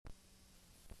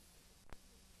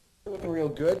You're looking real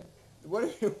good. What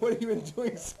have you been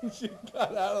doing since you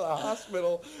got out of the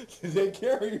hospital to take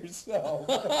care of yourself?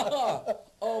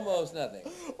 Almost nothing.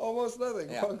 Almost nothing.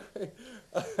 Yeah. Well, great.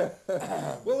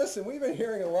 Well, listen, we've been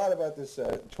hearing a lot about this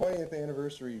 20th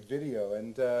anniversary video,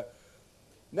 and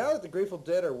now that the Grateful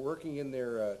Dead are working in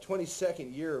their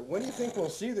 22nd year, when do you think we'll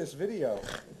see this video?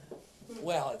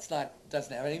 Well,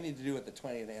 doesn't have anything to do with the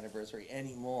 20th anniversary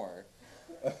anymore.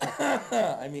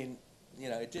 I mean, you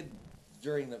know, it did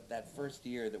during that first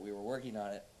year that we were working on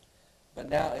it, but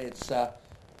now it's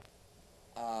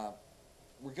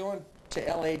we're going to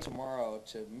LA tomorrow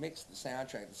to mix the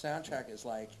soundtrack. The soundtrack is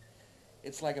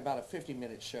it's like about a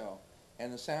 50-minute show,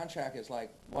 and the soundtrack is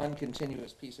like one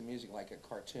continuous piece of music, like a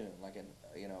cartoon,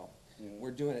 we're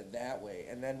doing it that way.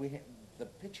 And then the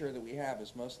picture that we have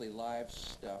is mostly live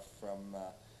stuff from,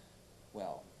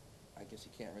 well, I guess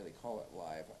you can't really call it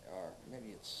live, or maybe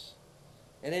it's,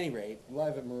 at any rate.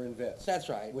 Live at Marin Vets. That's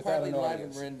right. Without Partly an live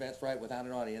audience. at Marin Vets, right, without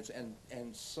an audience,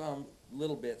 and some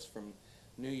little bits from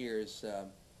New Year's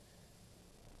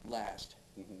last.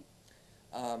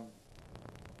 Mm-hmm.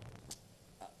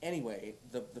 Anyway,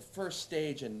 the first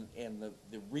stage and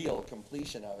the real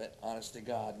completion of it, honest to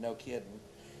God, no kidding,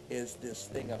 is this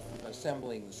thing of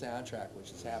assembling the soundtrack,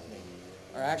 which is happening,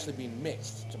 or actually being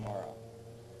mixed tomorrow.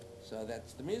 So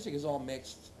the music is all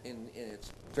mixed in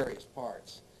its various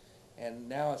parts, and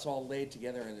now it's all laid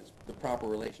together in the proper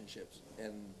relationships.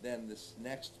 And then this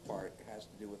next part has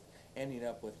to do with ending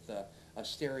up with a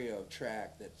stereo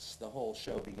track that's the whole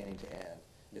show beginning to end,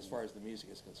 as far as the music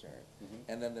is concerned.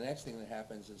 Mm-hmm. And then the next thing that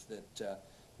happens is that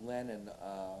Len and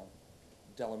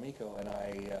Delamico and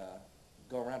I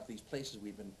go around to these places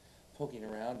we've been poking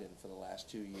around in for the last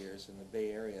 2 years in the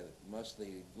Bay Area,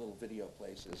 mostly little video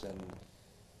places and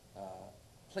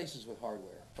places with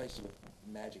hardware, places with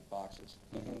magic boxes.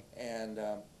 Mm-hmm. And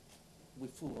we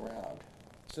fool around.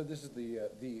 So this is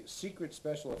the secret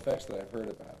special effects that I've heard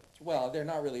about. Well, they're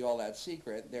not really all that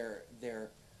secret. They're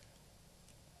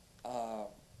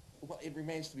well, it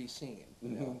remains to be seen, you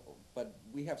Mm-hmm. know. But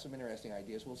we have some interesting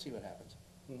ideas. We'll see what happens.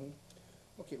 Mm-hmm.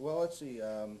 Okay, well, let's see.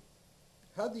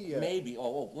 How the... Maybe.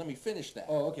 Let me finish that.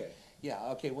 Oh, okay.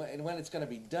 Yeah, okay. When it's going to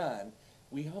be done,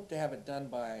 we hope to have it done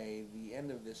by the end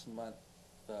of this month,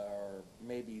 or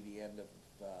maybe the end of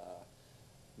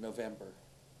November.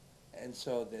 And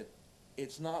so that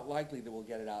it's not likely that we'll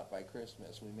get it out by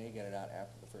Christmas. We may get it out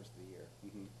after the first of the year.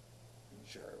 Mm-hmm.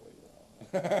 Sure we will.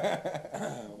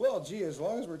 Well, gee, as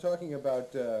long as we're talking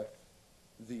about the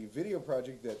video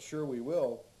project that Sure We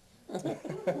Will...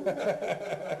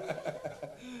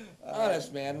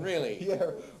 Honest, man, really.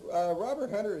 Yeah, Robert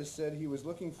Hunter has said he was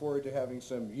looking forward to having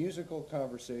some musical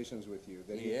conversations with you.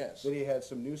 That Yes. That he had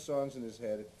some new songs in his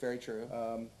head. Very true.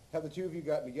 Have the two of you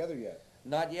gotten together yet?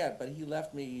 Not yet, but he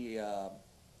left me a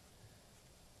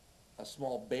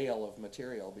small bale of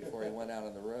material before he went out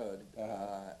on the road.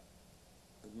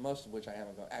 Most of which I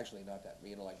haven't gone. Actually, not that.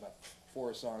 You know, like about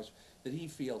 4 songs that he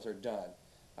feels are done.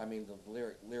 I mean,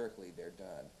 lyrically, they're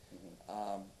done.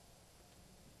 Mm-hmm.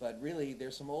 But really,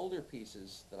 there's some older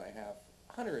pieces that I have.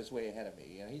 Hunter is way ahead of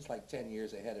me. You know, he's like 10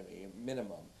 years ahead of me,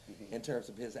 minimum, Mm-hmm. in terms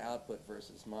of his output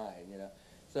versus mine. You know,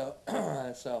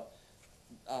 so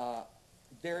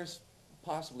there's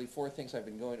possibly 4 things I've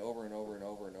been going over and over and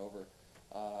over and over,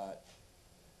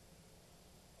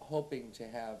 hoping to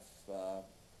have,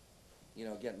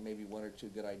 get maybe 1 or 2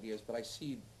 good ideas. But I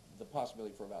see the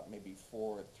possibility for about maybe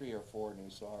 3 or 4 new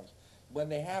songs. When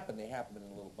they happen in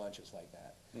little bunches like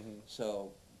that. Mm-hmm.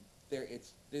 So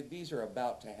these are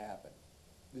about to happen.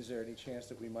 Is there any chance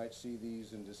that we might see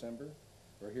these in December?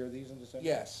 Or hear these in December?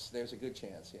 Yes, there's a good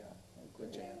chance, yeah.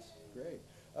 Good chance. Great.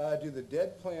 Do the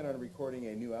Dead plan on recording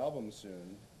a new album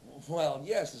soon? Well,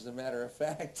 yes, as a matter of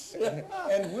fact.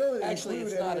 And will it Actually,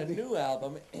 include it's not any a of the... new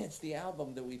album. It's the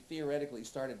album that we theoretically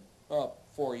started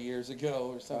 4 years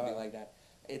ago or something like that.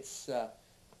 It's Did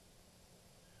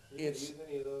you use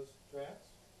any of those tracks?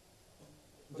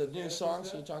 the The new fantasy songs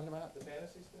stuff? you're talking about? The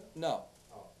fantasy stuff? No,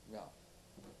 Oh.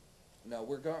 no.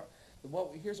 We're going.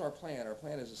 Here's our plan. Our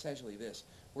plan is essentially this: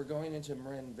 we're going into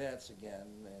Marin Vets again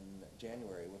in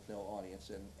January with no audience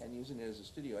and using it as a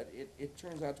studio. It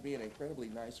turns out to be an incredibly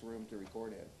nice room to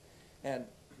record in, and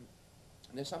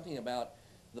there's something about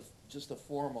just the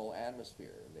formal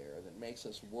atmosphere there that makes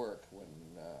us work when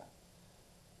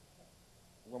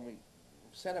we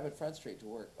set up at Front Street to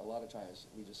work. A lot of times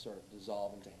we just sort of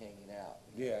dissolve into hanging out.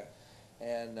 Yeah.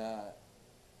 And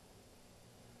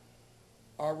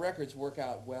our records work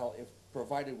out well if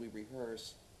provided we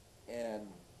rehearse and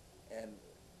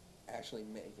actually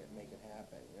make it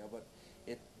happen, you know. But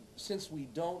since we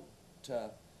don't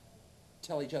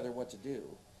tell each other what to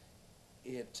do,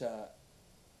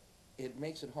 it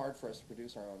makes it hard for us to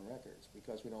produce our own records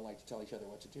because we don't like to tell each other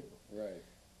what to do. Right.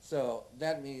 So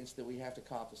that means that we have to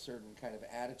cop a certain kind of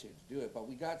attitude to do it. But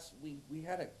we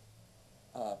had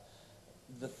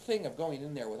the thing of going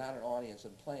in there without an audience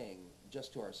and playing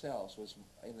just to ourselves was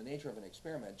in the nature of an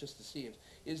experiment, just to see if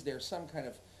is there some kind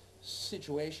of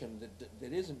situation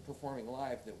that isn't performing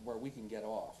live where we can get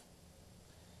off.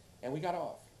 And we got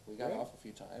off. We got off a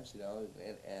few times, you know,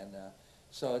 and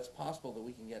so it's possible that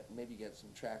we can maybe get some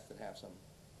tracks that have some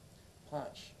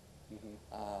punch.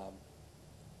 Mm-hmm.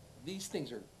 These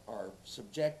things are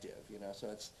subjective, you know, so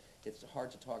it's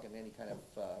hard to talk in any kind of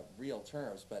real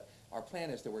terms, but our plan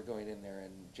is that we're going in there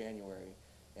in January,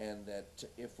 and that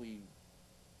if we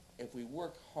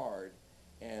work hard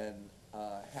and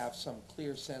have some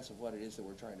clear sense of what it is that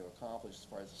we're trying to accomplish as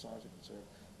far as the songs are concerned,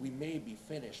 we may be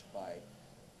finished by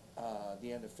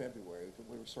the end of February.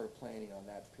 We were sort of planning on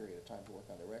that period of time to work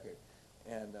on the record,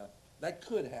 and that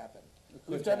could happen.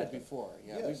 We've done it before.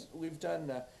 Yeah, yes. we've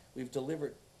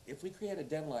delivered. If we create a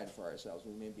deadline for ourselves,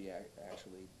 we maybe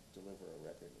actually deliver a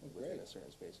record within a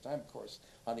certain space of time. Of course,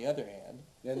 on the other hand,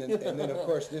 and then of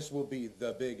course this will be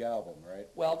the big album, right?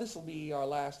 well, this will be our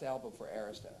last album for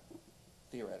Arista,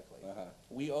 theoretically. Uh-huh.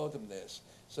 We owe them this.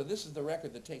 So this is the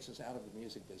record that takes us out of the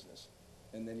music business.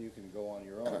 And then you can go on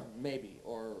your own. Maybe,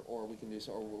 or we can do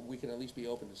so, or we can at least be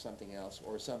open to something else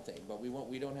or something. But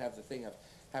we don't have the thing of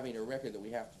having a record that we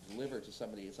have to deliver to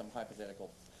somebody at some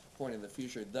hypothetical point in the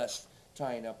future, thus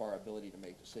tying up our ability to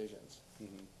make decisions.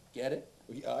 Mm-hmm. Get it?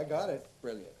 Yeah, I got it.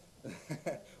 Brilliant.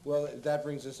 Well, that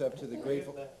brings us up to the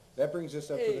Grateful. That brings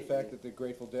us up to the fact that the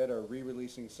Grateful Dead are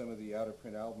re-releasing some of the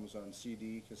out-of-print albums on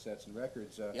CD, cassettes, and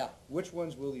records. Yeah. Which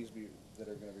ones will these be that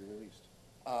are going to be released?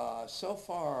 So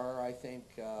far, I think,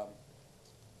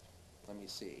 let me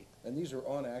see. And these are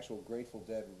on actual Grateful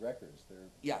Dead records. They're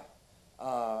Yeah.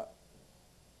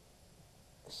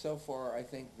 So far, I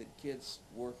think that Kid's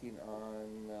working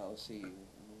on, let's see,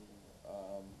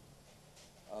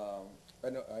 I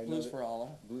know Blues that- for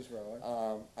Allah. Blues for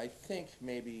Allah. I think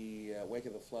maybe Wake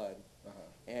of the Flood. Uh-huh.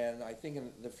 And I think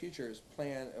in the future is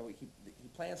he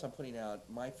plans on putting out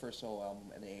my first solo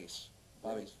album and Ace,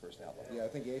 Bobby's first album. Yeah, I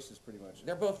think Ace is pretty much.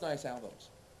 They're both nice albums.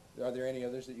 Are there any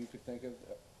others that you could think of?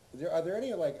 Are there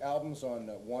any like albums on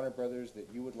Warner Brothers that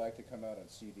you would like to come out on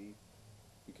CD?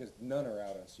 Because none are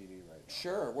out on CD right now.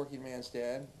 Sure, Working Man's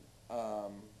Dead,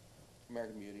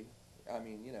 American Beauty. I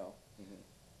mean, you know, Mhm.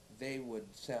 they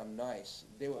would sound nice.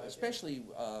 They would, especially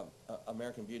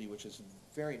American Beauty, which is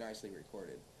very nicely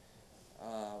recorded.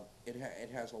 It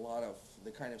has a lot of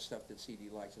the kind of stuff that CD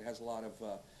likes. It has a lot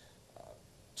of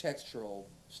textural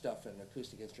stuff and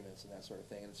acoustic instruments and that sort of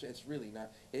thing. And it's really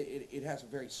not. It has a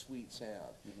very sweet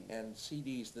sound. Mhm. And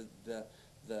CDs,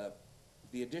 the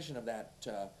addition of that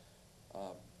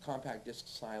compact disc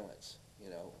silence, you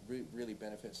know, really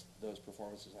benefits those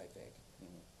performances, I think.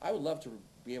 Mhm. I would love to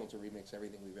be able to remix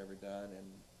everything we've ever done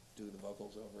and do the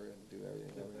vocals over and do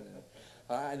everything over.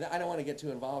 And, I don't want to get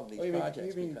too involved in Well, these you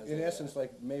projects. mean because in of, essence,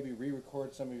 like maybe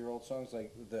re-record some of your old songs,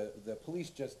 like the Police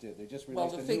just did. They just well,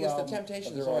 released the a thing new is, the album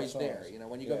temptation of is their old always there. songs. You know,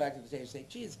 when you go Yeah. back to the tape and say,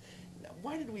 geez,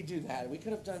 why did we do that? We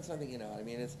could have done something, you know what I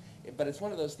mean? But it's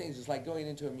one of those things, it's like going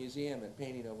into a museum and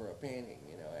painting over a painting,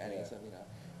 you know, adding Yeah. something, you know.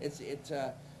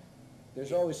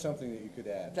 There's always something that you could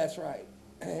add. That's right.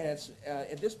 And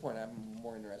at this point, I'm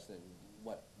more interested in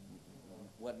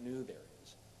what new there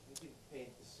is. You could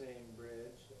paint the same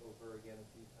bridge over again a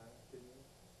few times, couldn't you?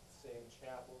 Same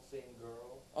chapel, same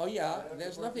girl. Oh yeah, Right,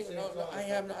 there's after nothing. the No, same no, song I a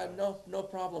have couple no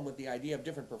problem with the idea of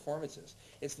different performances.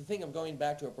 It's the thing of going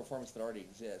back to a performance that already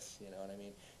exists. You know what I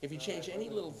mean? If you change any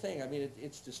little thing, I mean,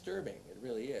 it's disturbing. It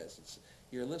really is.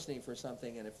 You're listening for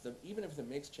something, and even if the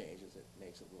mix changes, it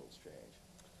makes it a little strange.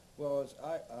 Well,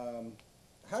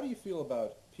 how do you feel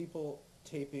about people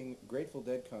taping Grateful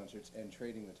Dead concerts and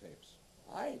trading the tapes?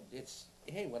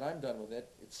 Hey, when I'm done with it,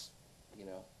 it's, you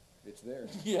know. It's there.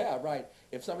 Yeah, right.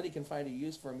 If somebody can find a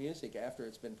use for music after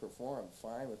it's been performed,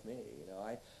 fine with me. You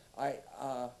know,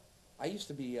 I used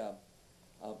to be a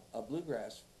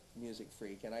bluegrass music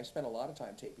freak, and I spent a lot of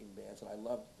time taping bands, and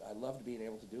I loved being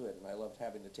able to do it, and I loved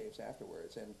having the tapes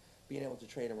afterwards, and being able to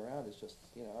trade them around is just,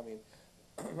 you know, I mean,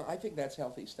 I think that's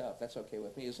healthy stuff. That's okay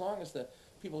with me, as long as the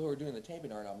people who are doing the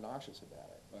taping aren't obnoxious about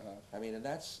it. Uh-huh. I mean, and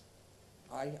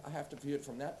I have to view it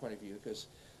from that point of view, because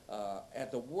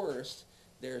at the worst,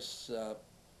 there's,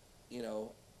 you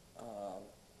know,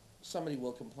 somebody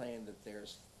will complain that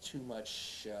there's too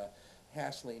much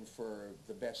hassling for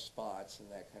the best spots and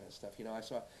that kind of stuff. You know,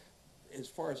 as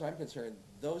far as I'm concerned,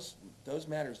 those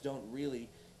matters don't really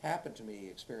happen to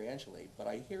me experientially, but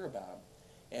I hear about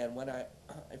them. And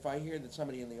if I hear that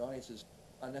somebody in the audience is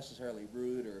unnecessarily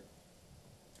rude or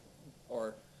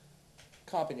or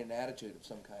copying an attitude of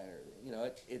some kind,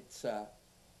 or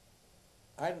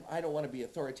I don't want to be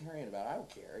authoritarian about it. I don't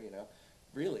care,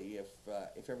 really,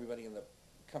 if everybody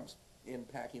comes in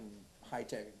packing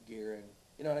high-tech gear, and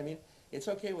you know what I mean. It's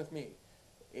okay with me.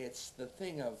 It's the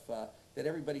thing of that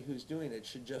everybody who's doing it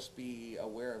should just be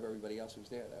aware of everybody else who's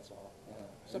there. That's all.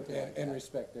 Something like that. And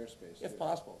respect their space, if too.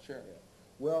 possible. Sure. Yeah.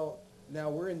 Well, now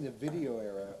we're in the video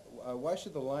era. Why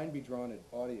should the line be drawn at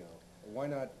audio? Why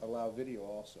not allow video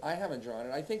also? I haven't drawn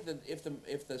it. I think that if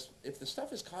the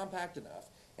stuff is compact enough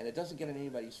and it doesn't get in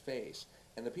anybody's face,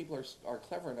 and the people are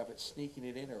clever enough at sneaking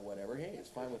it in or whatever, hey, it's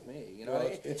fine with me.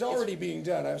 Well, it's already being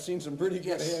done. I've seen some pretty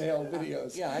good handheld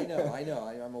videos. Yeah, I know.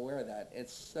 I'm aware of that.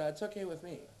 It's okay with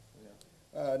me.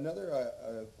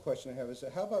 Another question I have is,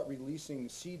 how about releasing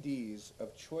CDs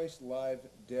of Choice Live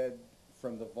Dead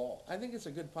from the vault? I think it's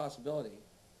a good possibility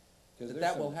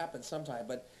that will happen sometime.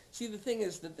 But see, the thing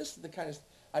is that this is the kind of,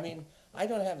 I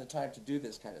don't have the time to do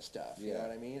this kind of stuff. You know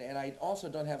what I mean? And I also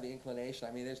don't have the inclination.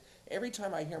 Every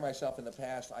time I hear myself in the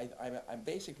past, I'm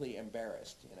basically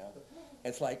embarrassed.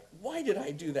 It's like, why did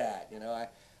I do that?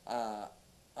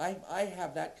 I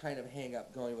have that kind of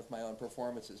hang-up going with my own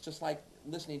performances, just like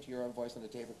listening to your own voice on the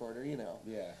tape recorder.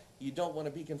 Yeah. You don't want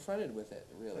to be confronted with it,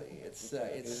 really.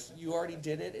 It's you already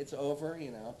did it. It's over.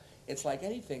 It's like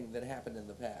anything that happened in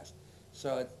the past.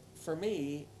 So for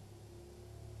me,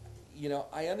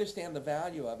 I understand the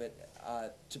value of it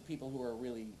to people who are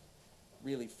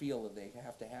really feel that they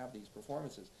have to have these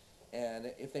performances,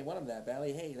 and if they want them that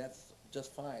badly, hey, that's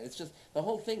just fine. It's just the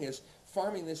whole thing is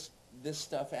farming this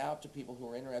stuff out to people who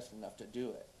are interested enough to do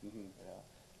it.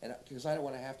 And because I don't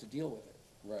want to have to deal with it.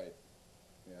 Right.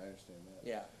 Yeah, I understand that.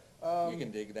 Yeah. You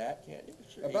can dig that, can't you?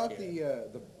 Sure about you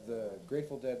can. the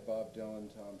Grateful Dead, Bob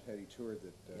Dylan, Tom Petty tour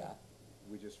that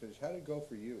we just finished. How did it go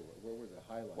for you? What were the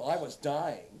highlights? Well, I was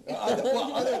dying.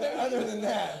 Other than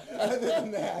that.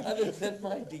 Other than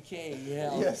my decaying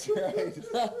health. Yes, right.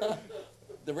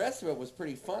 The rest of it was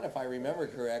pretty fun, if I remember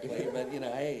correctly. But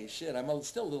hey, shit, I'm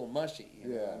still a little mushy.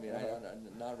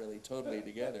 I'm not really totally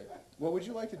together. Well, would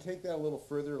you like to take that a little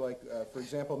further? Like, for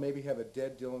example, maybe have a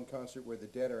Dead Dylan concert where the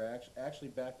Dead are actually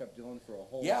back up Dylan for a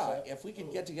whole set? If we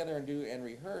could get together and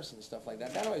rehearse and stuff like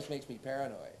that. That always makes me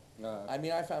paranoid.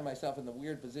 I found myself in the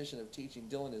weird position of teaching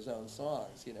Dylan his own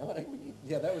songs. You know what I mean?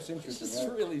 Yeah, that was interesting. It's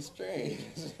just really strange.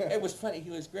 It was funny.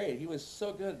 He was great. He was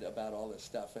so good about all this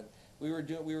stuff, and Weir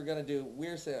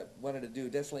wanted to do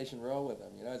Desolation Row with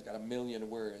him. He's got 1 million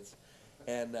words,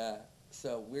 and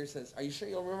so Weir says, "Are you sure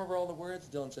you'll remember all the words?"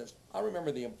 Dylan says, "I'll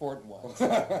remember the important ones."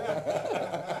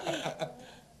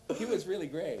 He was really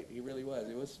great. He really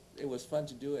was. It was fun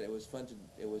to do it. It was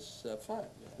fun.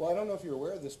 Well, I don't know if you're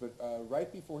aware of this, but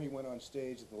right before he went on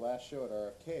stage at the last show at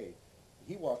RFK,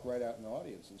 he walked right out in the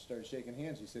audience and started shaking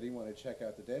hands. He said he wanted to check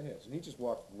out the Deadheads, and he just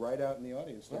walked right out in the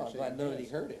audience. Well, I'm glad nobody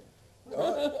heard it.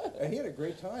 And he had a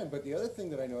great time. But the other thing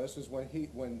that I noticed was when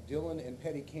Dylan and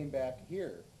Petty came back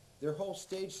here, their whole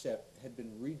stage set had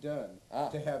been redone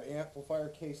to have amplifier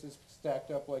cases stacked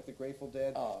up like the Grateful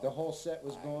Dead. The whole set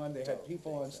was gone. They had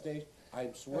people on stage.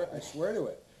 I swear to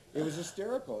it. It was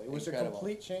hysterical. It was Incredible. a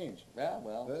complete change. Yeah,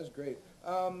 well. That was great.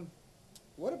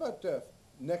 What about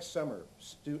next summer,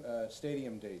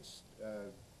 stadium dates?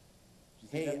 Do you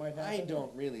think that might happen? I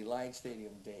don't really like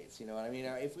stadium dates. You know what I mean?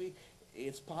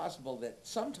 It's possible that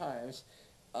sometimes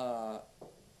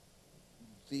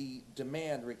the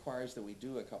demand requires that we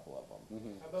do a couple of them.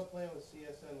 Mm-hmm. How about playing with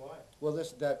CSNY? Well,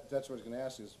 that's what I was going to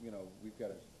ask is, we've got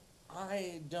to...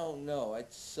 I don't know.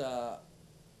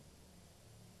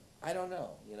 I don't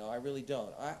know. I really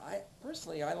don't. I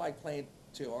personally, I like playing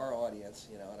to our audience,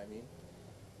 you know what I mean?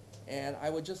 And I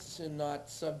would just as soon not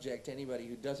subject anybody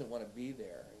who doesn't want to be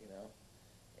there,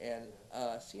 And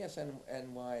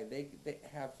CSNY, they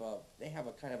have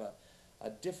a kind of a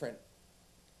different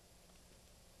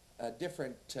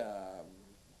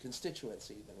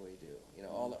constituency than we do.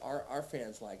 All our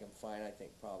fans like them fine, I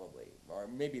think, probably, or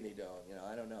maybe they don't.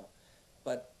 I don't know.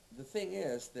 But the thing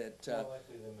is that More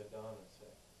likely than Madonna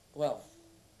said. well,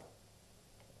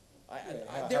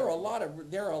 there are a lot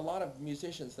of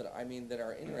musicians that that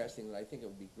are interesting that I think it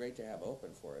would be great to have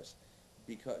open for us,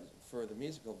 because for the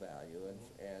musical value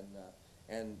and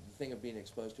the thing of being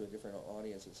exposed to a different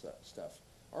audience and stuff.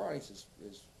 Our audience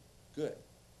is good.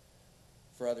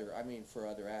 For other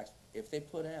acts, if they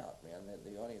put out, man,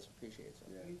 the audience appreciates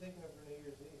them. What do you think of for New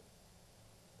Year's Eve?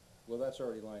 Well, that's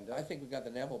already lined up. I think we've got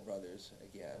the Neville brothers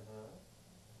again,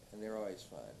 and they're always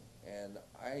fun. And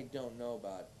I don't know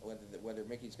about whether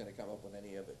Mickey's going to come up with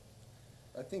any of it.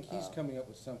 I think he's coming up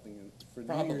with something for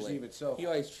Probably. New Year's Eve itself. He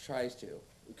always tries to.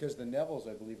 Because the Nevilles,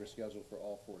 I believe, are scheduled for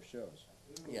all 4 shows.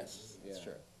 Yes, that's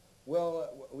true.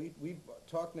 Well, we've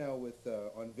talked now with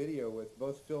on video with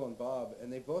both Phil and Bob,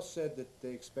 and they both said that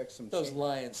they expect some Those change.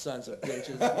 lying sons of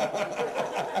bitches.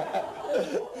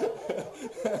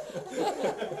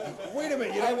 Wait a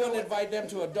minute, you I don't know wouldn't what... invite them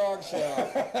to a dog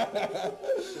show.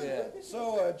 Shit.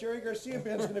 So Jerry Garcia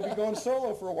band's going to be going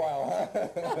solo for a while,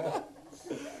 huh?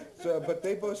 So, but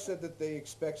they both said that they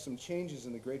expect some changes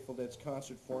in the Grateful Dead's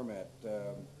concert format,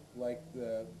 like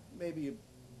maybe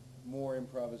more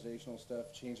improvisational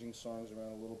stuff, changing songs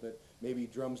around a little bit, maybe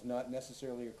drums not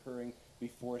necessarily occurring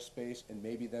before space, and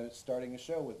maybe then it's starting a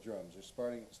show with drums or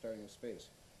starting a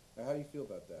space. Now, how do you feel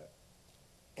about that?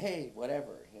 Hey,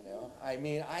 whatever, you know. I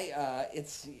mean,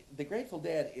 it's the Grateful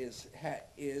Dead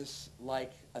is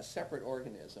like a separate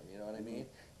organism. You know what I mean?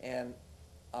 And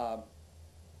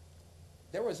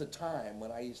there was a time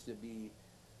when I used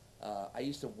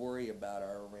to worry about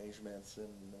our arrangements and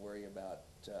worry about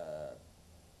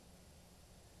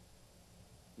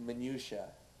minutia,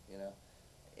 you know.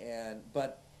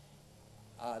 But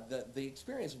the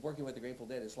experience of working with the Grateful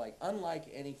Dead is like unlike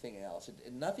anything else.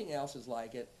 Nothing else is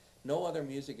like it. No other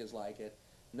music is like it.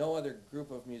 No other group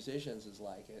of musicians is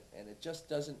like it, and it just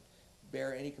doesn't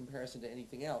bear any comparison to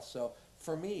anything else. So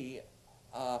for me,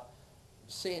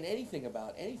 saying anything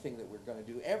about anything that we're going to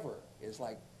do ever is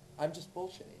like, I'm just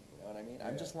bullshitting, you know what I mean?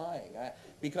 I'm just lying,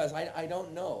 because I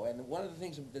don't know. And one of the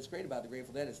things that's great about the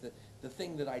Grateful Dead is the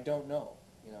thing that I don't know,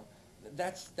 you know.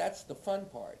 That's the fun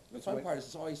part. The fun part is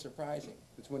it's always surprising.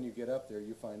 It's when you get up there,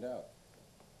 you find out.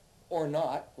 Or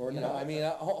not. Or you not. know, I mean,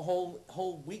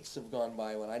 whole weeks have gone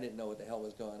by when I didn't know what the hell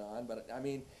was going on. But I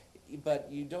mean, but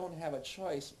you don't have a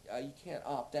choice. You can't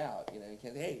opt out. You know, you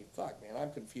can't. Hey, fuck, man,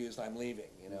 I'm confused. I'm leaving.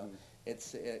 You know,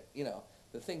 you know,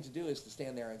 the thing to do is to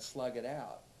stand there and slug it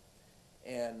out.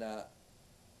 And the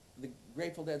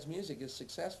Grateful Dead's music is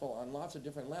successful on lots of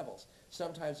different levels.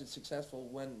 Sometimes it's successful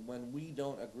when we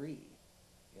don't agree.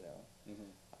 You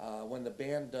know, when the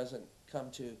band doesn't come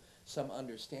to some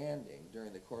understanding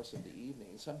during the course of the evening.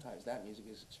 Sometimes that music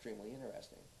is extremely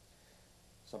interesting.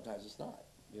 Sometimes it's not.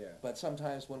 Yeah. But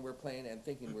sometimes when we're playing and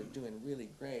thinking we're doing really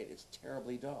great, it's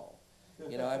terribly dull.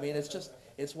 You know, I mean,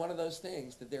 it's one of those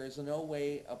things that there is no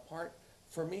way apart.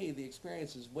 For me, the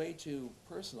experience is way too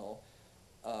personal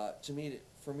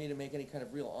for me to make any kind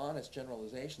of real honest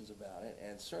generalizations about it,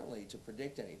 and certainly to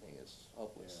predict anything is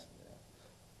hopeless. Yeah.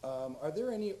 Are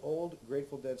there any old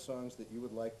Grateful Dead songs that you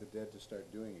would like the Dead to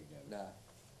start doing again? Nah,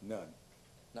 None.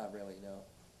 not really, no.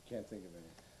 Can't think of any.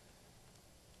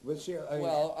 But see,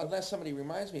 Well, unless somebody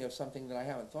reminds me of something that I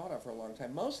haven't thought of for a long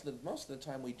time. Most of the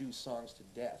time we do songs to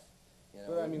death. You know,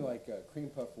 but I mean, like Cream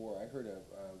Puff War. I heard a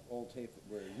old tape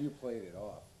where you played it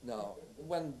off. No,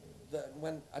 when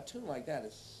a tune like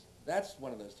that's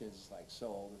one of those tunes that's like so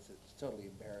old it's totally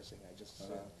embarrassing. I just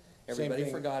everybody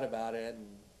forgot about it. And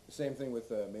same thing with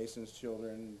Mason's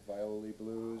Children, Viola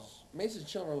Blues. Mason's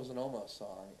Children was an almost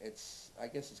song. I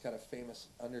guess it's got a famous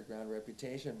underground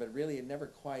reputation, but really it never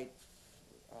quite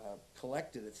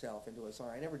collected itself into a song.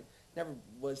 I never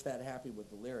was that happy with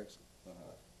the lyrics.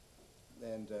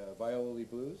 And Viola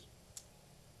Blues?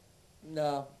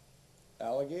 No.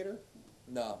 Alligator?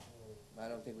 No. I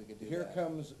don't think we could do Here that.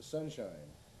 Comes Sunshine.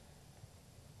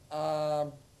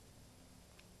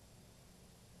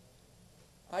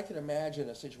 I can imagine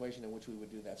a situation in which we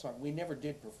would do that song. We never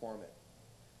did perform it.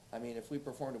 I mean, if we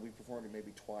performed it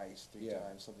maybe twice, three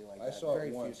times, something like that. I saw Very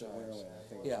it once few at times. Wonderland, I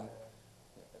think. Yeah.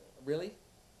 Really?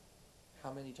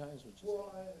 How many times would you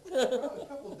Well, say? a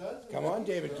couple dozen. Come on,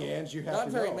 David Gans, you have Not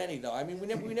to very know. many, though. I mean,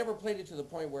 we never played it to the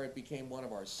point where it became one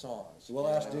of our songs. We'll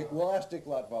ask Dick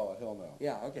Latvala, he'll know.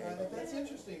 Yeah, okay. That's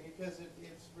interesting because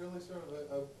it's really sort of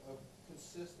a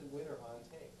consistent winner on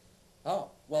tape. Oh,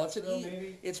 well, it's So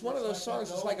maybe it's one of those it's like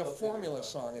songs. It's like a Nova formula thing.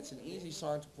 song. It's an easy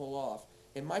song to pull off.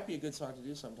 It might be a good song to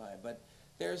do sometime, but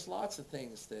there's lots of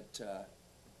things that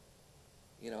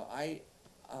you know.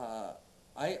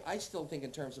 I still think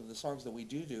in terms of the songs that we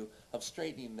do of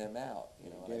straightening them out.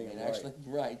 You know, Getting what I mean, them right. actually,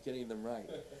 right, getting them right.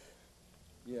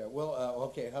 Yeah, well,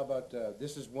 okay, how about,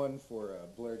 this is one for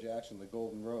Blair Jackson, The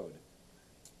Golden Road.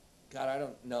 God, I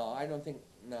don't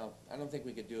think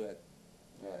we could do it.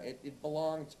 Yeah. It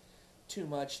belonged too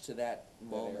much to that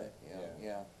moment.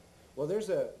 Yeah. Well, there's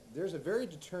a very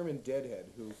determined Deadhead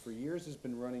who for years has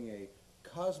been running a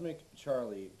Cosmic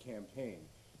Charlie campaign.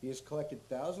 He has collected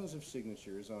thousands of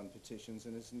signatures on petitions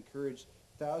and has encouraged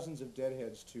thousands of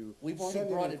Deadheads to We've only send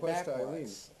in brought it requests back to Eileen.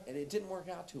 once, and it didn't work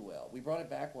out too well. We brought it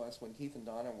back once when Keith and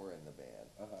Donna were in the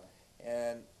band,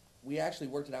 and we actually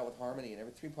worked it out with harmony and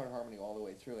every three-part harmony all the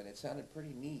way through, and it sounded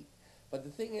pretty neat. But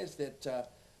the thing is that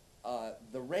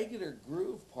the regular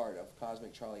groove part of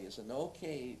Cosmic Charlie is an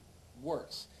okay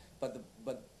works, but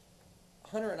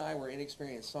Hunter and I were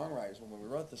inexperienced songwriters when we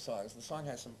wrote the songs. The song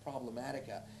has some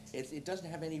problematica. It doesn't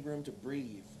have any room to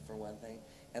breathe, for one thing.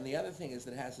 And the other thing is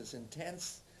that it has this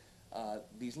intense,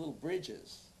 these little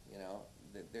bridges, you know.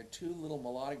 They're two little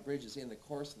melodic bridges in the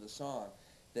course of the song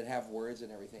that have words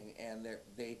and everything, and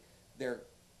they're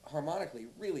harmonically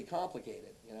really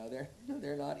complicated. You know,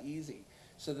 they're not easy.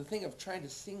 So the thing of trying to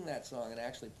sing that song and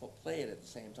actually play it at the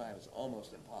same time is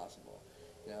almost impossible.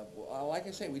 You know, like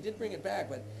I say, we did bring it back,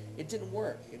 but it didn't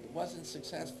work. It wasn't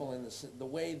successful in the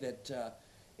way that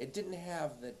it didn't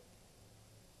have that.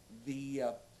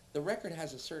 The record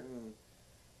has a certain,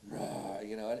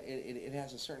 you know, it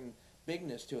has a certain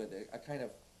bigness to it, a kind of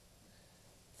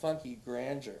funky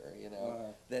grandeur, you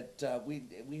know, that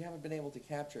we haven't been able to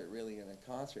capture it really in a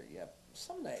concert yet.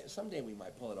 Someday we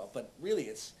might pull it off, but really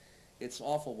it's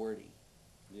awful wordy.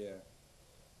 Yeah.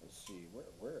 Let's see,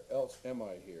 where else am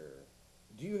I here?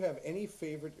 Do you have any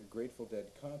favorite Grateful Dead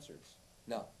concerts?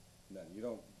 No. None. You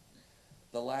don't.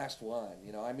 The last one,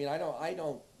 you know, I mean, I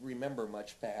don't remember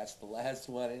much past the last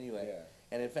one anyway. Yeah.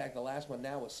 And in fact, the last one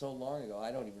now was so long ago,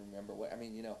 I don't even remember what. I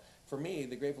mean, you know, for me,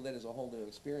 the Grateful Dead is a whole new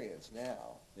experience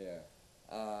now.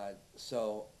 Yeah.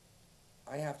 So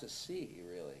I have to see,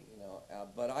 really, you know.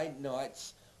 But I know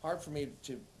it's hard for me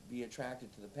to be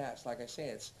attracted to the past. Like I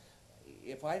say,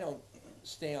 if I don't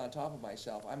stay on top of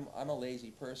myself, I'm a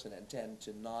lazy person and tend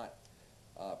to not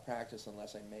practice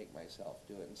unless I make myself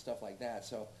do it and stuff like that.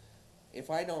 So if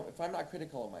I'm not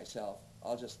critical of myself,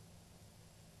 I'll just,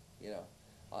 you know,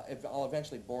 I'll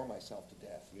eventually bore myself to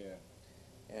death. Yeah.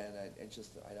 And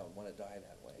I don't want to die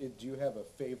that way. Do you have a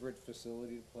favorite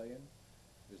facility to play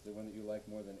in? Is there one that you like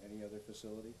more than any other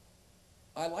facility?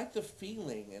 I like the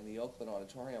feeling in the Oakland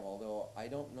Auditorium, although I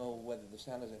don't know whether the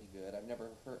sound is any good. I've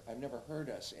never heard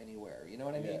us anywhere. You know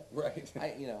what I mean? Yeah,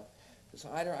 right. You know, so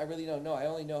I really don't know. I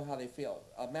only know how they feel.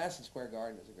 Madison Square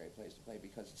Garden is a great place to play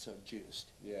because it's so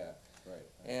juiced. Yeah, right.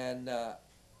 And the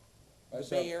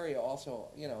Bay Area also,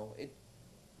 you know,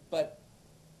 but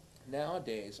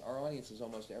nowadays our audience is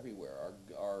almost everywhere.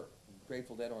 Our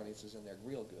Grateful Dead audiences, and they're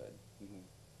real good.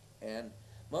 Mm-hmm. And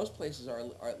most places are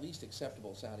at least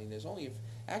acceptable sounding. There's only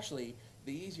actually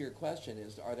the easier question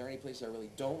is, are there any places I really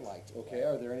don't like to play? Okay,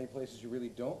 are there any places you really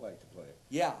don't like to play?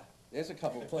 Yeah, there's a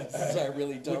couple of places I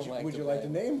really don't like to play. Would you like to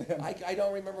name them? I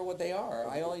don't remember what they are.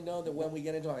 I only know that when we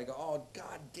get into them, I go, oh,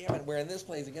 God damn it, we're in this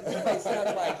place again. This place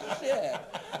sounds like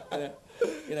shit.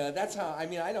 You know, that's how, I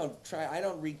mean, I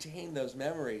don't retain those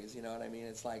memories, you know what I mean?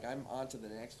 It's like I'm on to the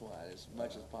next one as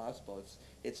much as possible.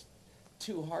 It's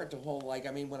too hard to hold, like,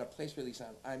 I mean, when a place really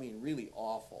sounds, I mean, really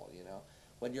awful, you know?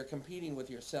 When you're competing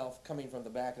with yourself coming from the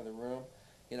back of the room,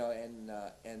 you know,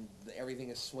 and everything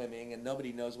is swimming and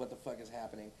nobody knows what the fuck is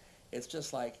happening, it's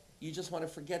just like, you just want to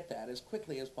forget that as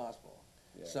quickly as possible.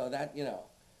 Yeah. So that, you know,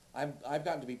 I've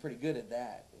gotten to be pretty good at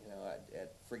that, you know,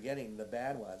 at forgetting the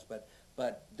bad ones, but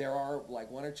there are like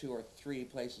 1 or 2 or 3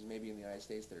 places maybe in the United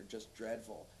States that are just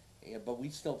dreadful. Yeah, but we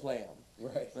still play them.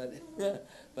 Right.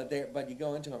 But you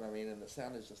go into them, I mean, and the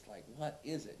sound is just like, what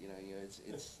is it? You know,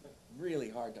 it's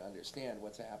really hard to understand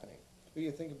what's happening. What do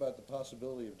you think about the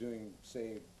possibility of doing,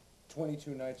 say,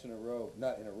 22 nights in a row,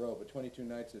 not in a row, but 22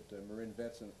 nights at Marin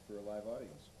Vets for a live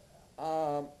audience?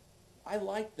 I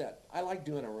like that. I like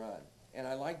doing a run, and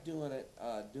I like doing it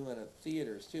at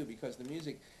theaters too, because the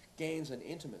music gains an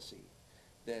intimacy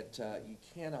that you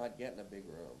cannot get in a big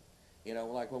room. You know,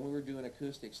 like when we were doing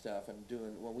acoustic stuff and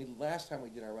last time we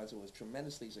did our runs, it was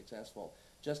tremendously successful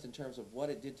just in terms of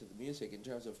what it did to the music, in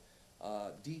terms of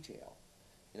detail.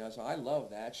 You know, so I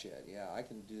love that shit. Yeah, I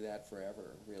can do that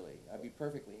forever, really. I'd be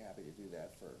perfectly happy to do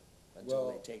that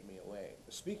until they take me away.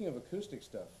 Speaking of acoustic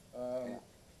stuff,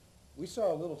 we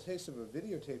saw a little taste of a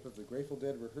videotape of the Grateful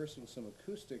Dead rehearsing some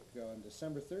acoustic on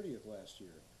December 30th last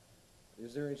year.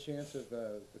 Is there a chance of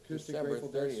acoustic December Grateful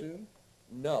 30th. Dead soon?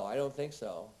 No, I don't think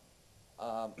so.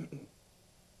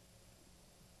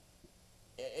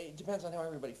 It depends on how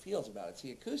everybody feels about it.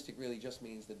 See, acoustic really just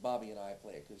means that Bobby and I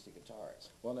play acoustic guitars.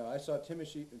 Well, no, I saw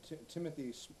Timothy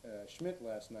Schmidt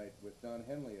last night with Don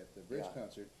Henley at the Bridge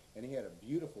concert, and he had a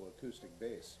beautiful acoustic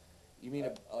bass. You mean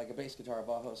like a bass guitar,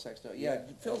 Bajo Sexto? Yeah,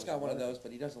 Phil's got one of those,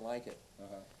 but he doesn't like it.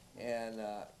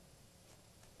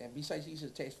 And besides, he's a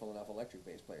tasteful enough electric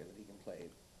bass player that he can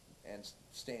play and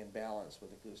stay in balance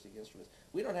with acoustic instruments.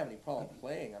 We don't have any problem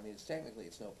playing. I mean, technically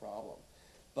it's no problem.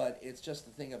 But it's just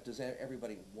the thing of, does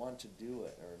everybody want to do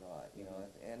it or not, you know?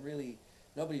 And really,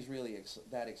 nobody's really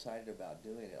that excited about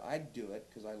doing it. I'd do it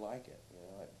because I like it, you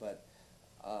know? But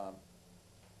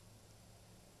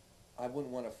I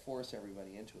wouldn't want to force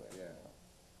everybody into it. Yeah.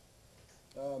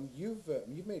 You know?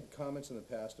 You've made comments in the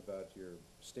past about your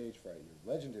stage fright,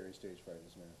 your legendary stage fright,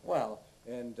 as a matter of fact. Well,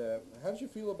 And how did you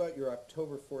feel about your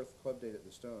October 4th club date at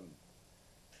the Stone?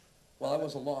 Well, it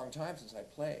was a long time since I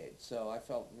played, so I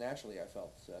felt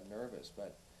nervous,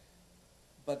 but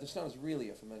the Stone is really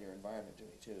a familiar environment to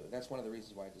me too. That's one of the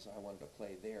reasons why I wanted to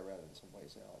play there rather than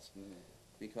someplace else,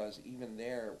 because even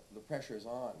there the pressure is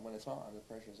on. When it's on, the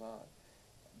pressure is on.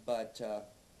 But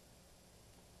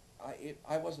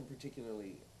I wasn't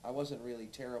really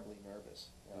terribly nervous.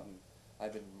 You know?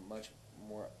 I've been much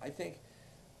more. I think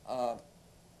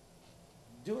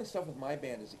doing stuff with my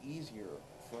band is easier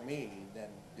for me than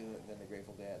the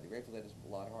Grateful Dead. The Grateful Dead is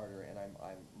a lot harder, and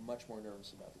I'm much more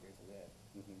nervous about the Grateful Dead.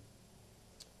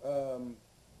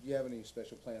 Do you have any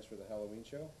special plans for the Halloween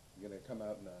show? You gonna come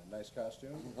out in a nice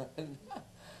costume?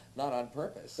 Not on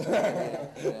purpose. You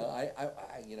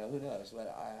know, who knows?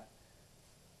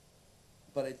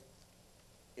 But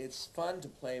it's fun to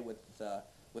play with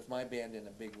my band in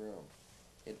a big room.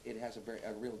 It has a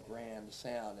real grand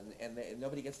sound, and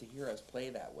nobody gets to hear us play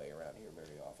that way around here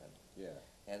very often. Yeah.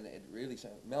 And it really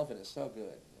sounds. Melvin is so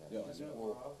good. You know, Yeah, he's I know.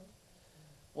 More often?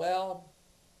 Well,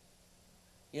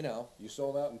 you know. You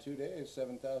sold out in 2 days,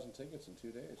 7,000 tickets in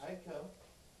 2 days. I'd come.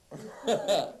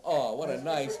 Oh, what a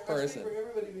nice I person. speak for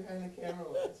everybody behind the camera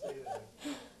when I say that.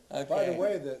 Okay. By the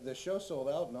way, the show sold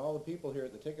out, and all the people here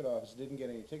at the ticket office didn't get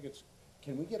any tickets.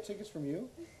 Can we get tickets from you?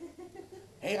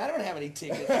 Hey, I don't have any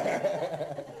tickets.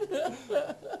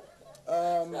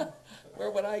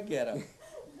 Where would I get them?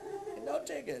 No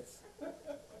tickets.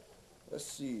 Let's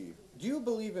see. Do you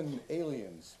believe in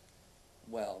aliens?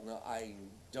 Well, no, I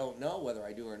don't know whether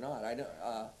I do or not.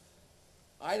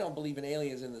 I don't believe in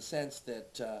aliens in the sense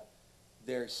that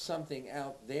there's something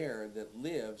out there that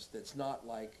lives that's not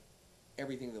like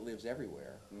everything that lives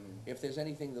everywhere. If there's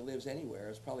anything that lives anywhere,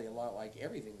 it's probably a lot like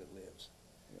everything that lives.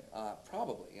 Yeah.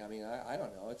 Probably. I mean, I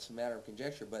don't know. It's a matter of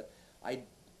conjecture, but I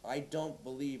don't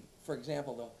believe, for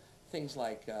example, the things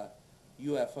like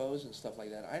UFOs and stuff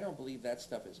like that, I don't believe that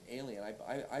stuff is alien.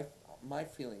 My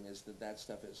feeling is that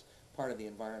stuff is part of the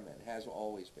environment, has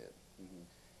always been,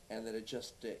 and that it's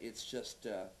just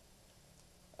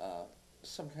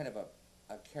some kind of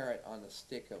a carrot on the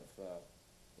stick of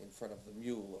in front of the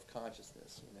mule of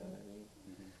consciousness. You know what I mean?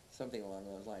 Something along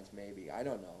those lines, maybe. I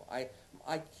don't know.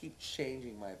 I keep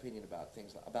changing my opinion about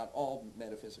things, about all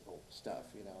metaphysical stuff.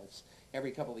 You know, it's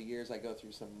every couple of years I go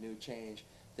through some new change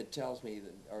that tells me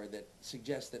that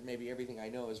suggests that maybe everything I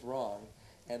know is wrong,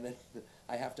 and then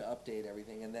I have to update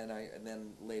everything, and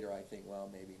then later I think, well,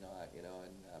 maybe not, you know.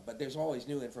 And but there's always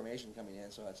new information coming in,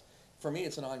 so for me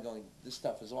it's an ongoing. This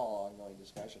stuff is all ongoing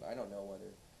discussion. I don't know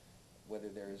whether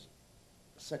there's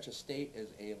such a state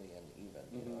as alien, even.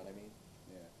 You know what I mean?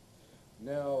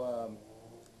 Yeah. Now,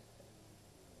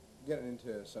 getting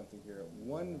into something here.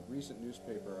 One recent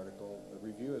newspaper article, a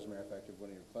review, as a matter of fact, of one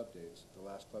of your club dates, the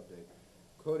last club date,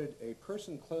 quoted a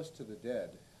person close to the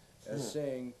dead as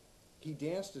saying, "He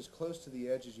danced as close to the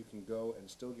edge as you can go and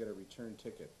still get a return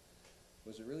ticket."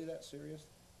 Was it really that serious,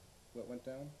 what went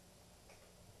down?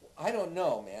 I don't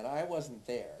know, man. I wasn't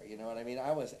there. You know what I mean?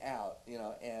 I was out. You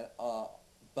know, and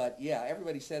but yeah,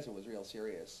 everybody says it was real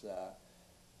serious.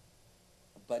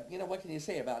 But you know, what can you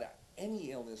say about it?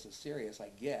 Any illness is serious, I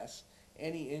guess.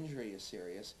 Any injury is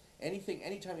serious.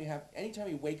 Anytime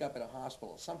you wake up in a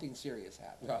hospital, something serious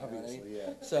happened. Obviously, you know what I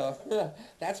mean? yeah. So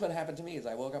that's what happened to me. Is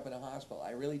I woke up in a hospital.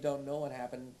 I really don't know what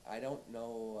happened. I don't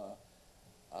know.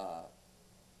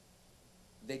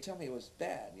 They tell me it was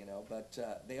bad, you know, but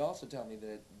they also tell me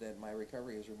that my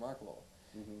recovery is remarkable.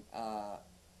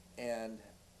 And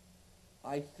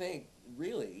I think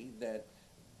really that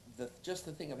just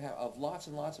the thing of lots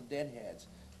and lots of deadheads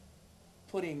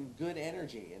putting good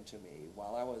energy into me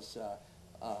while I was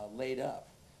laid up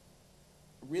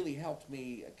really helped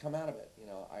me come out of it. You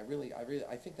know,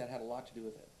 I think that had a lot to do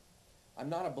with it. I'm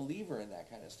not a believer in that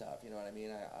kind of stuff. You know what I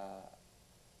mean?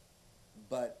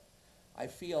 But I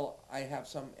feel I have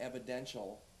some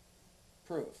evidential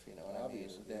proof. You know what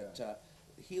Obviously, I mean? That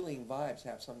healing vibes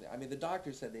have something. I mean, the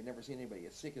doctor said they'd never seen anybody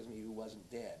as sick as me who wasn't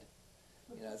dead.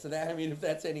 You know, so that, I mean, if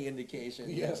that's any indication.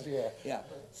 Yes, you know, yeah.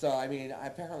 So I mean,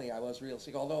 apparently I was real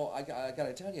sick. Although I got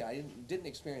to tell you, I didn't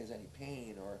experience any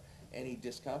pain or any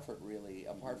discomfort really,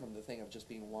 apart from the thing of just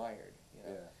being wired. You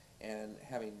know, and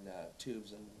having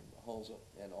tubes and holes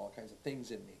and all kinds of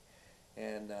things in me,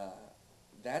 and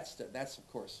that's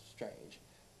of course strange.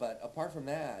 But apart from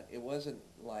that, it wasn't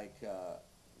like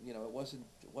you know, it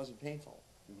wasn't painful.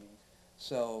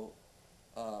 So.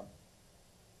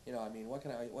 You know, I mean, what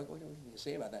can you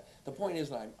say about that? The point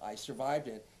is that I survived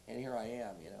it, and here I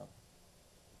am. You know.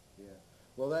 Yeah.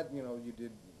 Well, that, you know, you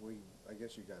did. I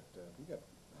guess you got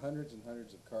hundreds and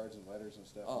hundreds of cards and letters and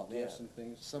stuff. Oh and man, gifts and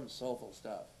things. some soulful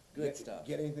stuff. Good stuff.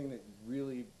 Get anything that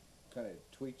really kind of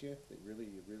tweaked you, that you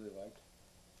really liked?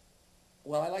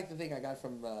 Well, I like the thing I got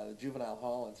from the juvenile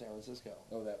hall in San Francisco.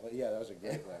 Oh, that was a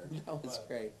great letter. That was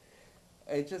great.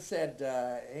 It just said,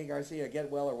 "Hey Garcia, get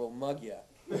well or we'll mug you."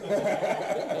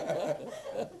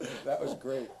 That was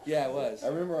great. Yeah, it was. I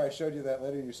remember I showed you that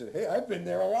letter and you said, "Hey, I've been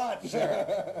there a lot."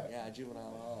 Yeah,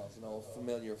 juvenile hall is an old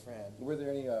familiar friend. Were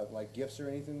there any like gifts or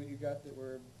anything that you got that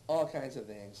were? All kinds of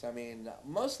things. I mean,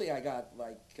 mostly I got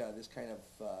like this kind of,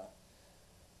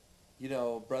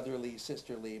 brotherly,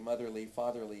 sisterly, motherly,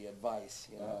 fatherly advice,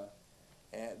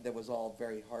 and that was all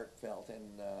very heartfelt.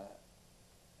 And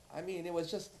I mean, it was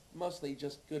just mostly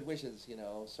just good wishes,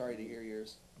 sorry to hear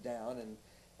yours down, and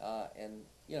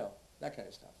that kind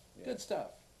of stuff. Yeah. Good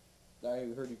stuff.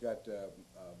 I heard you got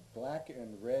black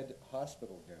and red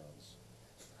hospital gowns.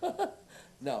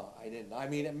 No, I didn't. I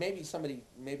mean, maybe somebody,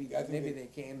 maybe they- they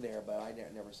came there, but I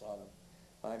never saw them.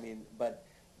 I mean, but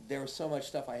there was so much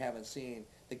stuff I haven't seen.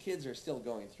 The kids are still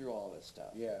going through all this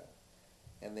stuff. Yeah.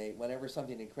 And whenever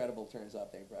something incredible turns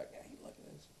up, they brag, "Hey, look at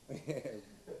this."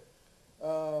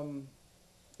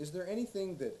 Is there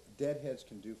anything that Deadheads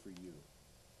can do for you?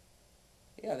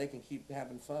 Yeah, they can keep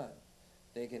having fun.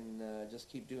 They can just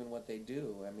keep doing what they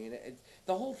do. I mean,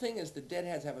 the whole thing is the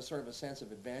Deadheads have a sort of a sense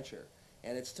of adventure.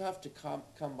 And it's tough to come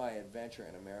by adventure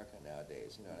in America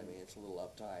nowadays, you know what I mean? It's a little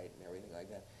uptight and everything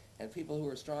like that. And people who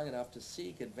are strong enough to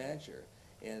seek adventure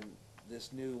in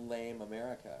this new lame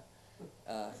America,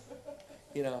 I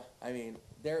mean,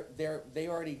 they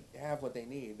already have what they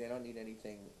need. They don't need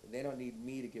anything. They don't need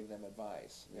me to give them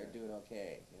advice. They're doing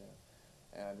okay,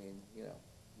 And I mean, Yeah.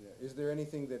 Is there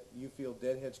anything that you feel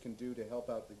Deadheads can do to help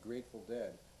out the Grateful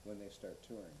Dead when they start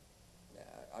touring?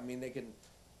 I mean, they can.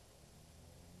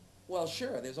 Well,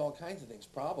 sure. There's all kinds of things,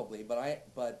 probably, but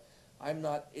I'm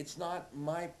not. It's not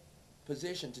my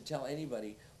position to tell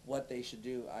anybody what they should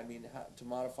do. I mean, how to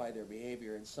modify their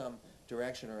behavior in some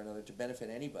direction or another to benefit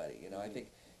anybody. I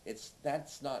think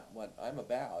that's not what I'm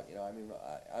about. I mean,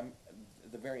 I'm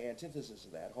the very antithesis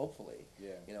of that. Hopefully,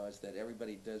 Yeah. Is that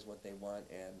everybody does what they want,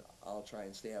 and I'll try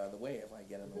and stay out of the way if I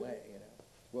get in the way.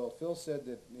 Well, Phil said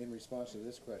that in response to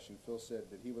this question, Phil said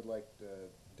that he would like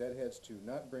Deadheads to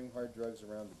not bring hard drugs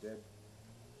around the dead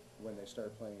when they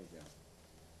start playing again.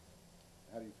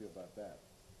 How do you feel about that?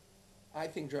 I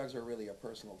think drugs are really a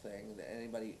personal thing. That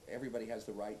everybody has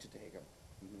the right to take them,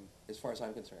 as far as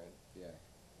I'm concerned. Yeah.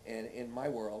 And in my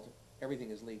world,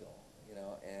 everything is legal,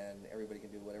 and everybody can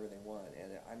do whatever they want.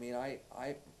 And I mean,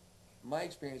 my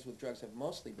experience with drugs have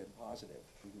mostly been positive,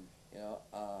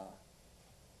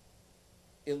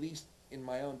 at least in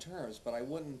my own terms. But I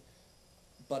wouldn't.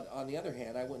 But on the other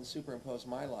hand, I wouldn't superimpose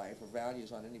my life or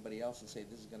values on anybody else and say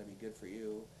this is going to be good for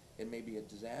you. It may be a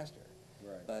disaster.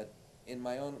 Right. But in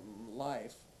my own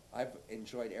life, I've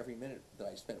enjoyed every minute that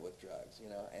I spent with drugs,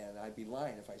 and I'd be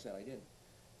lying if I said I didn't.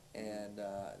 And,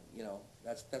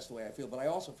 that's the way I feel. But I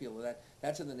also feel that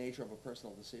that's in the nature of a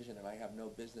personal decision, and I have no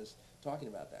business talking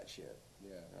about that shit. Yeah.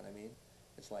 You know what I mean?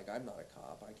 It's like, I'm not a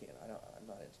cop. I'm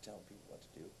not into telling people what to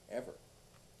do, ever.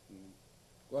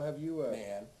 Well, have you...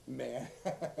 Man.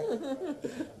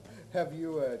 Have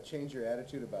you changed your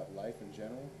attitude about life in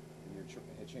general?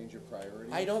 Changed your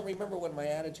priorities? I don't remember what my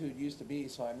attitude used to be,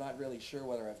 so I'm not really sure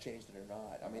whether I've changed it or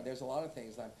not. I mean, there's a lot of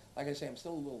things that like I say, I'm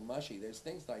still a little mushy. There's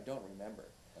things that I don't remember.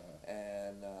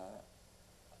 And,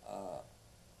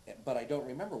 but I don't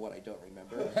remember what I don't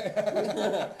remember.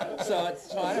 so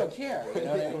I don't care, you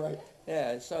know what I mean? Right.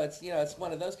 Yeah, so it's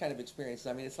one of those kind of experiences.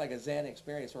 I mean, it's like a Zen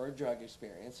experience or a drug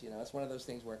experience, It's one of those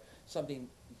things where something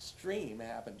extreme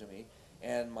happened to me,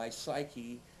 and my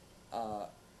psyche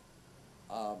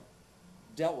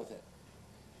dealt with it.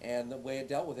 And the way it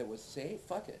dealt with it was to say, hey,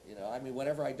 fuck it, I mean,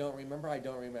 whatever I don't remember,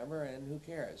 and who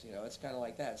cares, It's kind of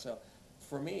like that. So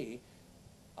for me,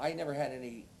 I never had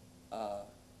any,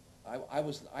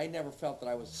 I never felt that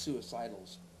I was suicidal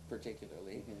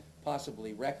particularly,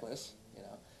 possibly reckless,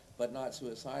 but not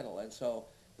suicidal. And so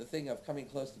the thing of coming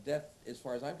close to death, as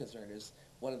far as I'm concerned, is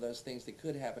one of those things that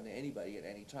could happen to anybody at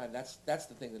any time. That's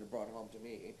the thing that it brought home to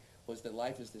me, was that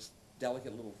life is this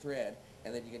delicate little thread,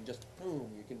 and then you can just,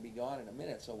 boom, you can be gone in a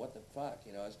minute. So what the fuck,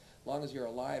 as long as you're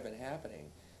alive and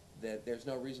happening, that there's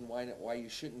no reason why you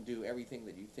shouldn't do everything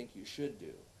that you think you should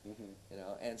do.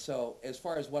 And so as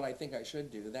far as what I think I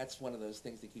should do, that's one of those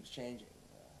things that keeps changing.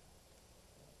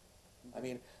 I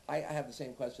mean, I have the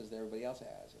same questions that everybody else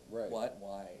has. Right. What,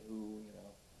 why, who,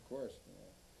 Of course. Yeah.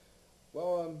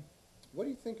 Well, what do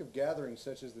you think of gatherings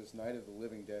such as this Night of the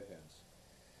Living Deadheads,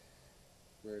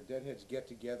 where Deadheads get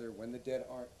together when the dead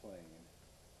aren't playing?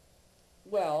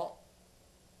 Well,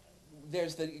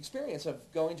 there's the experience of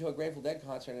going to a Grateful Dead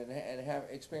concert and have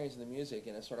experiencing the music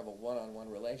in a sort of a one-on-one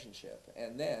relationship.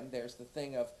 And then there's the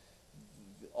thing of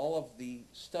all of the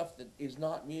stuff that is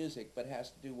not music but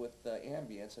has to do with the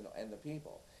ambience and the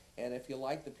people. And if you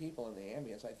like the people and the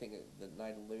ambience, I think the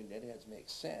Night of the Living Deadheads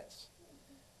makes sense,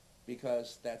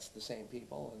 because that's the same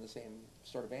people and the same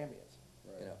sort of ambience.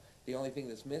 Right. You know, the only thing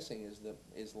that's missing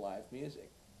is live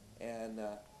music, and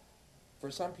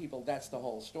for some people that's the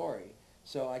whole story.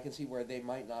 So I can see where they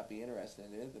might not be interested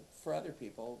in it. For other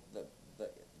people,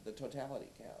 the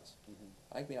totality counts.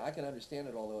 Mm-hmm. I mean, I can understand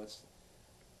it, although it's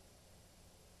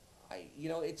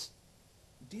it's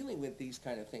dealing with these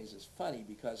kind of things is funny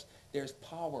because there's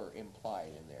power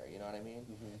implied in there. You know what I mean?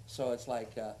 Mm-hmm. So it's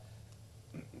like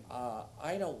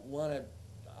I don't want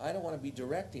to be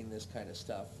directing this kind of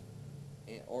stuff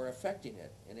or affecting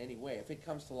it in any way. If it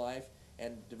comes to life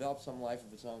and develops some life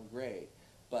of its own, great.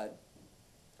 But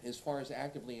as far as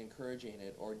actively encouraging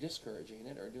it or discouraging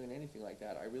it or doing anything like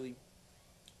that,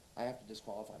 I have to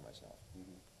disqualify myself.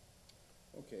 Mm-hmm.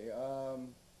 Okay.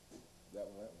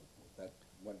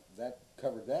 That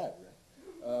covered that.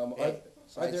 Hey,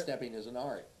 sidestepping is an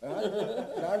art.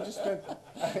 I'm just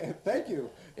thank you.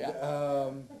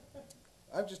 Yeah.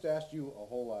 I've just asked you a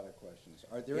whole lot of questions.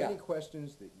 Are there Yeah. any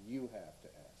questions that you have to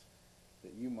ask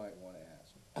that you might want to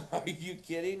ask? Are you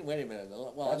kidding? Wait a minute.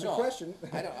 Well, That's no, a question.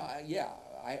 I don't.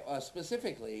 I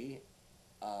specifically,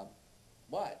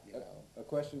 what you know? A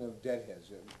question of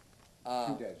deadheads.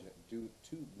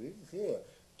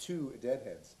 Two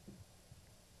deadheads.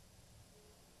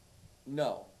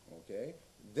 No. Okay.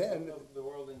 Then The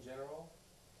world in general?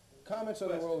 comments on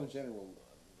the world in general.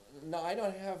 No, I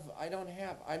don't have,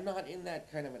 I'm not in that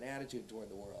kind of an attitude toward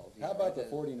the world. How about the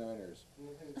 49ers?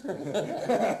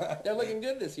 They're looking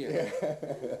good this year.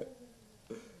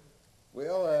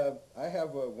 Well, I have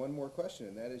one more question,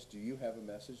 and that is, do you have a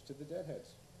message to the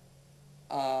deadheads?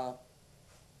 And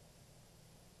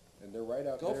they're right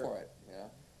out Go there. for it. Yeah.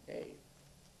 Hey,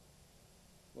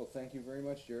 Well, thank you very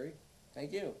much, Jerry.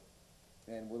 thank you.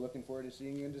 And we're looking forward to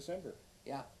seeing you in December.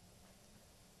 Yeah.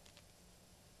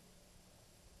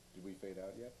 Did we fade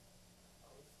out yet?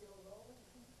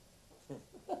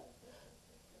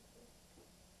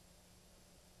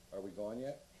 Are we gone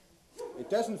yet? It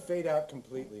doesn't fade out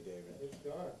completely, David. It's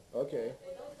gone. Okay.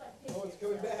 Oh, it's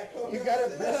coming back. Oh, You no. got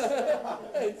it.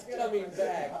 It's coming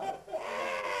back.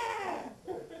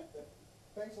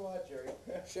 Thanks a lot, Jerry.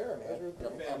 Sure, man.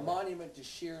 That's A monument to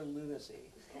sheer lunacy.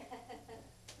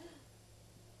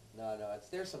 No,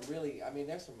 there's some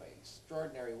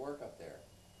extraordinary work up there.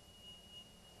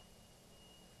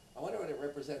 I wonder what it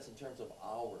represents in terms of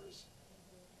hours.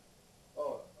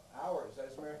 Oh, hours.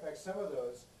 As a matter of fact, some of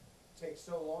those take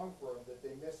so long for them that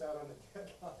they miss out on the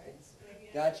deadlines.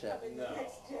 Gotcha. No.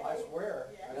 I swear.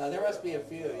 No, there must be a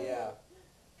few, yeah.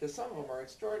 Because some of them are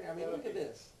extraordinary. I mean, look at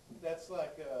this. That's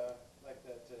like that,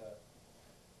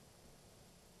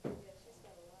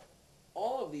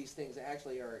 All of these things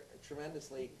actually are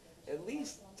tremendously, at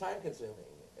least time-consuming.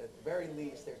 At the very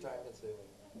least, they're time-consuming.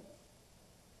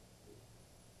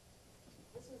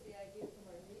 This was the idea from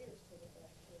our leaders to the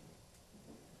back to.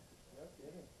 no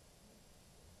kidding.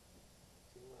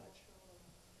 Too much.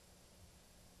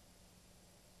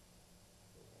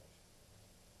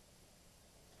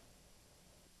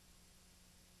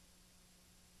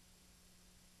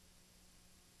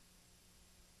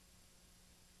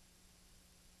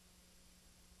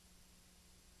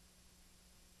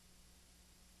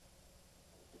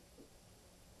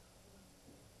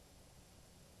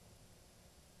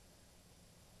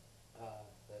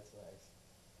 That's nice.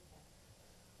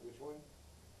 Which one?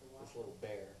 This little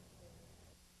bear.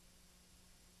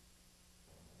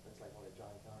 That's like one of John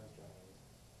Connor's drawings.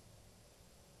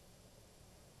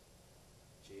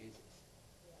 Jesus.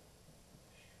 Yeah,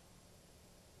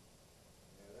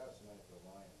 that was nice for a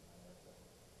lion. I like that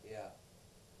one. Yeah.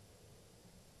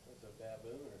 It's a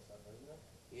baboon or something, isn't it?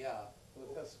 Yeah.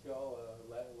 With a skull,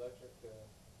 electric,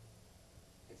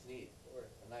 It's neat. cord.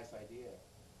 A nice idea.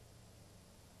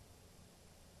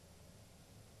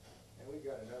 And we've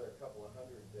got another couple of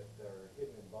hundred that are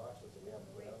hidden in boxes that we haven't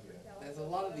put up yet. There's a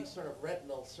lot of these sort of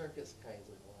retinal circus kinds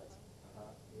of ones. Uh-huh.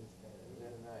 It's kind of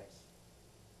They're nice.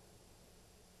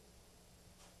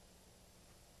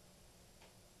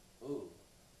 Ooh,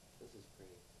 this is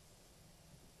pretty.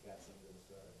 Cats under the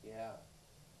stars. Yeah.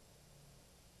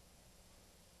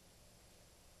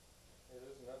 Hey,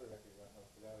 there's another record you want to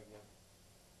put out again.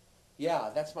 Yeah,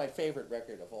 that's my favorite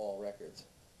record of all records.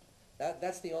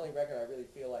 That's the only record I really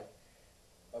feel like,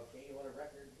 okay, you want a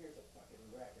record? Here's a fucking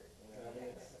record. You know, I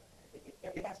mean,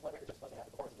 it has one record just supposed to have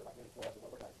the choruses are like maybe 4 hours of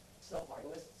overtime. so hard.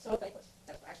 It was so thankless.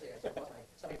 That's actually, I sort of lost my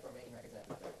stomach for making records that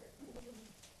much.